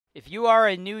If you are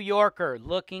a New Yorker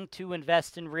looking to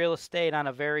invest in real estate on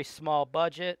a very small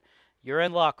budget, you're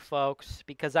in luck, folks,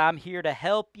 because I'm here to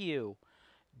help you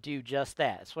do just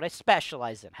that. That's what I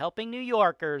specialize in, helping New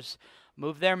Yorkers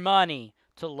move their money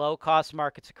to low-cost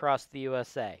markets across the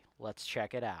USA. Let's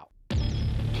check it out.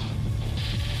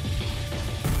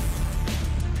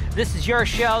 This is your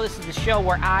show. This is the show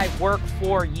where I work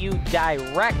for you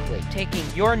directly, taking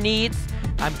your needs.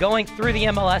 I'm going through the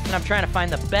MLS and I'm trying to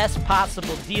find the best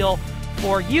possible deal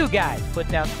for you guys. Put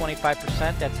down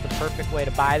 25%. That's the perfect way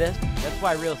to buy this. That's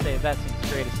why real estate investing is the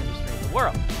greatest industry in the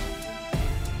world.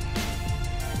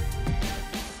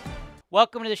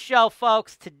 Welcome to the show,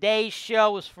 folks. Today's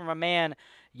show is from a man,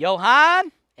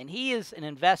 Johan, and he is an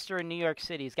investor in New York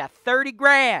City. He's got 30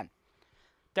 grand.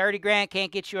 30 grand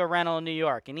can't get you a rental in New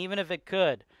York. And even if it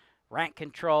could, rent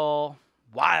control,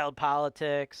 wild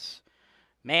politics,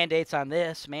 mandates on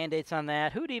this, mandates on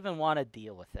that. Who'd even want to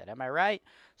deal with it? Am I right?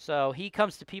 So he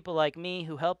comes to people like me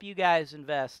who help you guys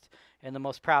invest in the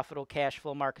most profitable cash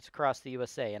flow markets across the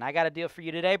USA. And I got a deal for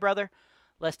you today, brother.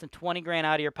 Less than 20 grand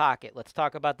out of your pocket. Let's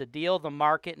talk about the deal, the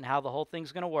market, and how the whole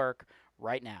thing's going to work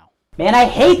right now. Man, I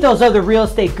hate those other real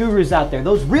estate gurus out there.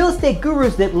 Those real estate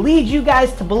gurus that lead you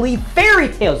guys to believe fairy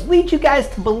tales, lead you guys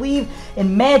to believe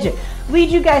in magic, lead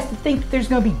you guys to think that there's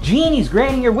going to be genies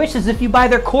granting your wishes if you buy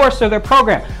their course or their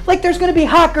program. Like there's going to be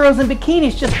hot girls in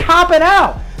bikinis just popping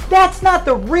out. That's not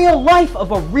the real life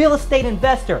of a real estate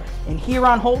investor. And here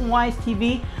on HoltonWise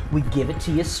TV, we give it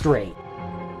to you straight.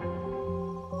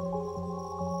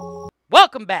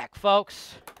 Welcome back,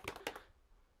 folks.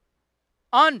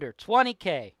 Under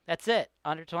 20K. That's it.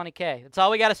 Under 20K. That's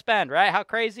all we got to spend, right? How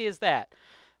crazy is that?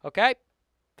 Okay?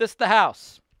 This is the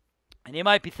house. And you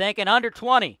might be thinking, under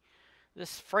 20.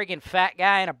 This friggin' fat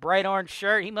guy in a bright orange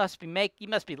shirt, he must be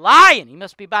lying. He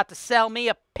must be about to sell me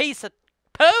a piece of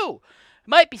poo. He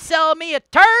might be selling me a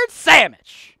turd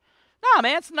sandwich. No,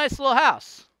 man, it's a nice little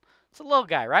house. It's a little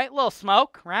guy, right? A little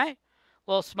smoke, right?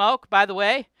 A little smoke. By the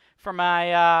way, for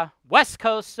my West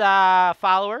Coast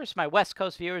followers, my West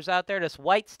Coast viewers out there, this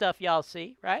white stuff y'all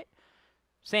see, right?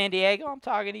 San Diego, I'm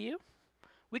talking to you.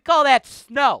 We call that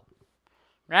snow,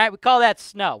 right? We call that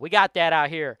snow. We got that out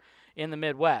here in the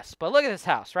Midwest. But look at this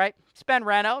house, right? It's been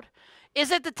renoed. Is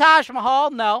it the Taj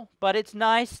Mahal? No, but it's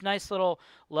nice. Nice little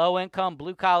low-income,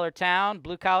 blue-collar town,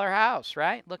 blue-collar house,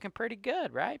 right? Looking pretty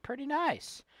good, right? Pretty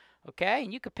nice, okay?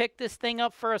 And you could pick this thing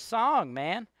up for a song,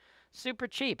 man. Super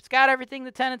cheap. It's got everything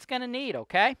the tenant's going to need,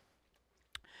 okay?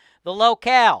 The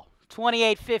locale,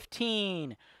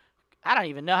 2815. I don't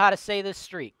even know how to say this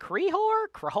street. Crehore?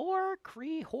 I don't know.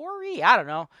 Crehore. I don't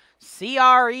know.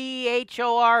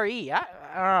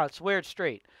 It's a weird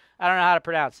street. I don't know how to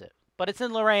pronounce it. But it's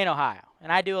in Lorain, Ohio.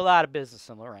 And I do a lot of business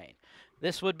in Lorain.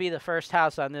 This would be the first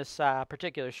house on this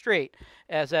particular street,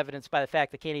 as evidenced by the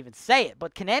fact I can't even say it.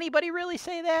 But can anybody really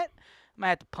say that? I might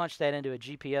have to punch that into a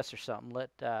GPS or something.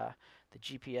 Let the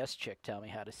GPS chick tell me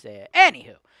how to say it.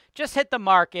 Anywho, just hit the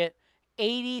market.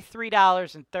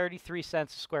 $83.33 a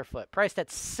square foot. Priced at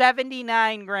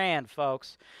 79 grand,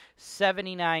 folks.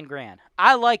 79 grand.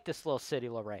 I like this little city,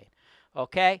 Lorain.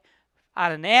 Okay?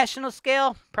 On a national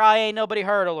scale, probably ain't nobody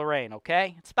heard of Lorain,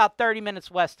 okay? It's about 30 minutes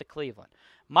west of Cleveland.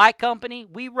 My company,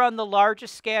 we run the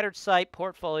largest scattered site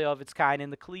portfolio of its kind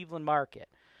in the Cleveland market.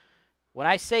 When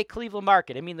I say Cleveland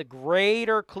market, I mean the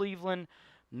greater Cleveland,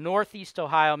 Northeast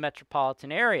Ohio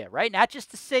metropolitan area, right? Not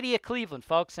just the city of Cleveland,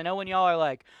 folks. I know when y'all are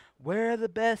like, where are the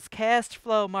best cash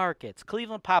flow markets?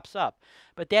 Cleveland pops up.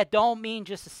 But that don't mean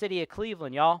just the city of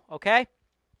Cleveland, y'all, okay?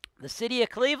 The city of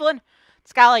Cleveland,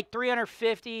 it's got like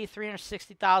 350,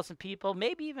 360,000 people,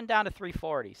 maybe even down to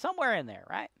 340, somewhere in there,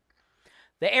 right?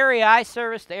 The area I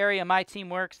service, the area my team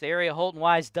works, the area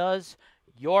HoltonWise does,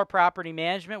 your property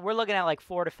management, we're looking at like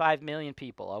 4 to 5 million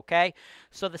people, okay?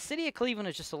 So the city of Cleveland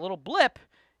is just a little blip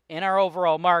in our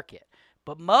overall market.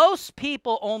 But most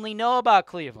people only know about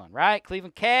Cleveland, right?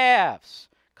 Cleveland Cavs,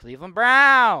 Cleveland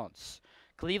Browns,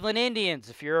 Cleveland Indians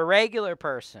if you're a regular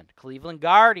person, Cleveland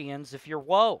Guardians if you're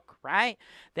woke, right?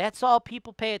 That's all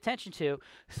people pay attention to.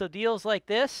 So deals like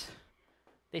this,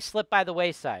 they slip by the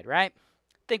wayside, right?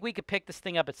 I think we could pick this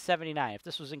thing up at 79. If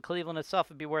this was in Cleveland itself,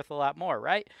 it'd be worth a lot more,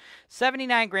 right?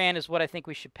 79 grand is what I think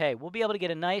we should pay. We'll be able to get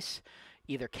a nice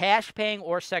either cash paying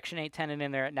or Section 8 tenant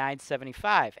in there at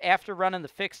 $975. After running the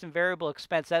fixed and variable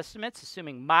expense estimates,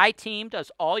 assuming my team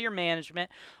does all your management,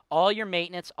 all your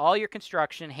maintenance, all your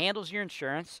construction, handles your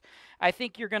insurance, I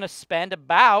think you're going to spend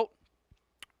about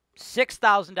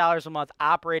 $6,000 a month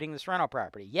operating this rental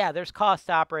property. Yeah, there's cost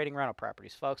to operating rental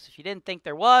properties, folks. If you didn't think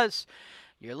there was,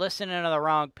 you're listening to the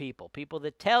wrong people. People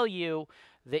that tell you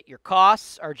that your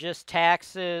costs are just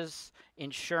taxes,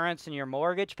 insurance, and your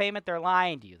mortgage payment, they're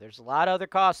lying to you. There's a lot of other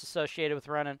costs associated with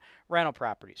running rental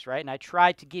properties, right? And I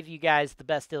tried to give you guys the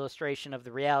best illustration of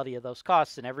the reality of those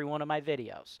costs in every one of my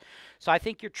videos. So I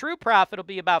think your true profit will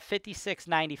be about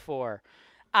 $56.94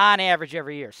 on average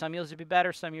every year. Some years will be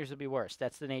better, some years will be worse.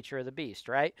 That's the nature of the beast,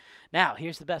 right? Now,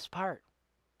 here's the best part.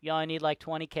 You only need like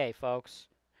 $20K, folks.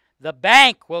 The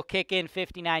bank will kick in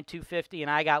 $59,250, and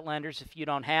I got lenders if you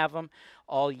don't have them.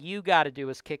 All you got to do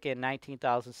is kick in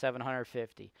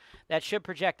 $19,750. That should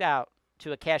project out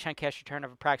to a cash-on-cash return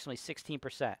of approximately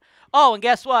 16%. Oh, and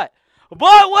guess what?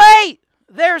 But wait!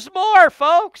 There's more,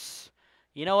 folks!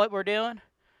 You know what we're doing?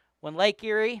 When Lake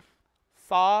Erie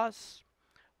thaws,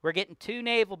 we're getting 2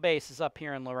 naval bases up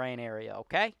here in Lorain area,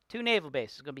 okay? 2 naval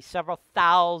bases. It's going to be several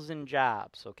thousand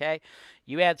jobs, okay?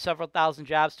 You add several thousand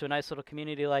jobs to a nice little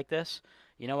community like this,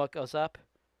 you know what goes up?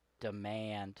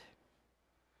 Demand.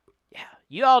 Yeah,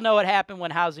 you all know what happened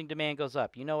when housing demand goes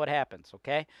up. You know what happens,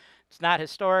 okay? It's not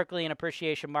historically an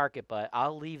appreciation market, but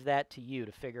I'll leave that to you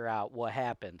to figure out what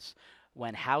happens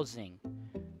when housing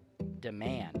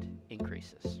demand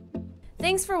increases.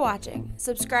 Thanks for watching.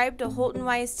 Subscribe to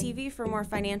HoltonWise TV for more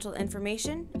financial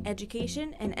information,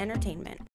 education, and entertainment.